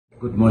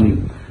Good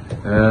morning.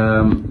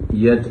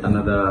 Yet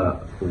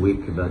another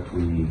week that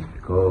we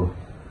go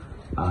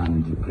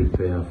and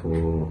prepare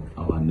for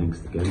our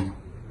next game.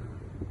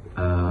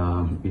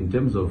 In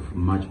terms of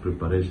match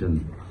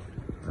preparation,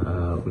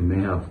 we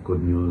may have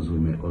good news, we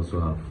may also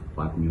have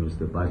bad news.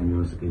 The bad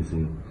news is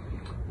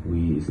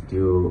we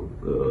still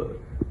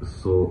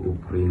saw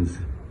Prince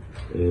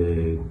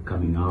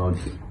coming out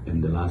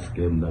in the last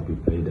game that we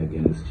played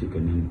against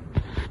Chicken Inn,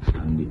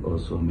 and it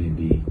also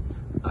maybe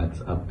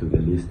adds up to the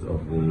list of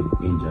the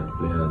injured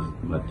players,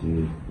 but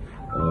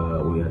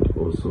we had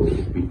also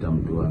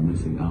Pitam who are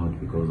missing out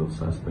because of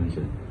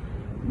suspension.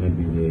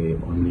 Maybe the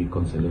only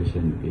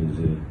consolation is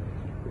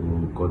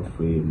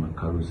Godfrey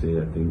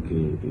Makaruse. I think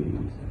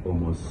is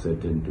almost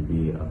certain to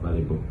be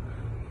available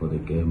for the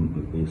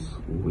game this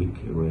week.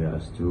 We are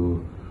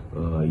still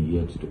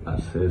yet to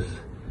assess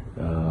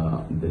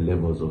the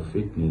levels of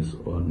fitness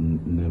on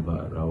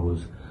Neva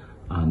Rouse,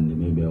 and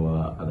maybe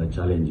our other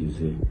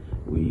challenges.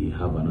 We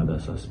have another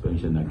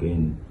suspension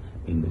again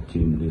in the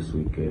team this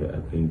week.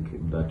 I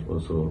think that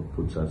also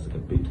puts us a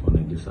bit on a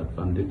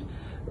disadvantage,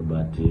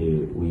 but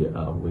we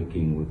are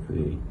working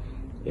with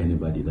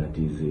anybody that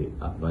is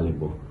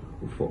available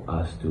for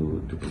us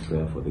to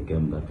prepare for the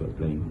game that we're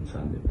playing on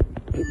Sunday.